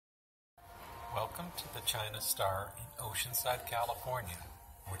Welcome to the China Star in Oceanside, California,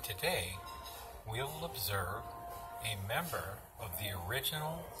 where today we'll observe a member of the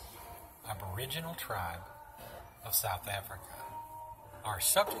original Aboriginal tribe of South Africa. Our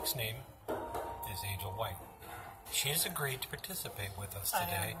subject's name is Angel White. She has agreed to participate with us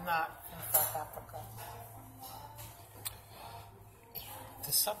today. I am not from South Africa.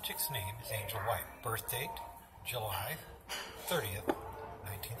 The subject's name is Angel White. Birth date, July 30th,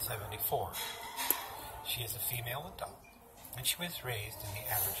 1974. She is a female adult, and she was raised in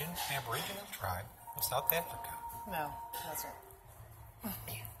the Aboriginal tribe of South Africa. No, that's it.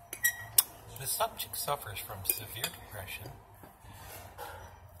 The subject suffers from severe depression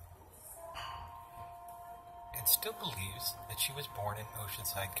and still believes that she was born in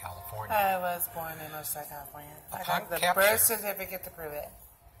Oceanside, California. I was born in Oceanside, California. I Upon got the capture, birth certificate to prove it.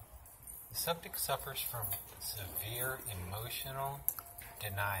 the subject suffers from severe emotional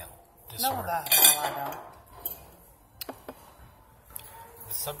denial No, disorder. the hell I don't.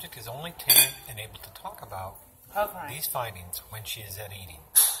 The subject is only tamed and able to talk about Okay. these findings when she is at eating.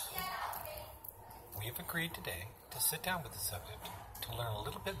 We have agreed today to sit down with the subject to learn a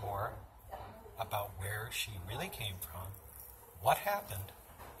little bit more about where she really came from, what happened,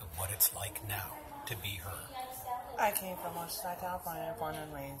 and what it's like now to be her. I came from Oceanside, California, born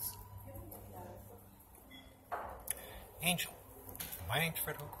and raised. Angel, my name's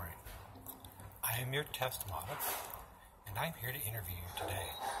Fred O'Grant. I am your test model, and I'm here to interview you today.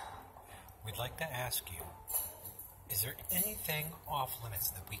 We'd like to ask you, is there anything off limits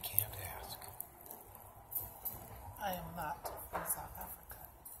that we can't ask? I am not from South Africa.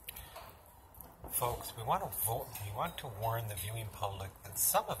 Folks, we want to warn the viewing public that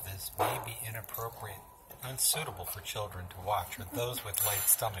some of this may be inappropriate and unsuitable for children to watch or those with light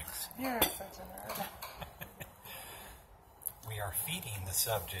stomachs. You're such a nerd. We are feeding the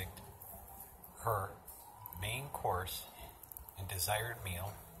subject her main course and desired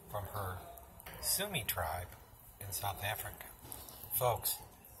meal from her Sumi tribe in South Africa. Folks,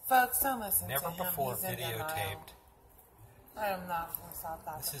 Folks, don't listen never to him. before He's in denial. videotaped. I am not from South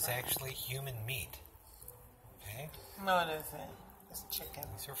Africa. This is actually human meat. Okay? No, it isn't. It's chicken.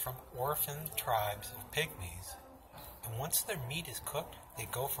 These are from orphan tribes of pygmies. And once their meat is cooked, they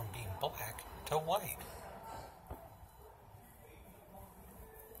go from being black to white.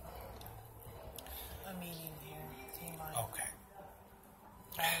 I'm eating here. Team on. Okay.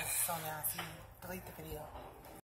 That is so nasty. Delete the video.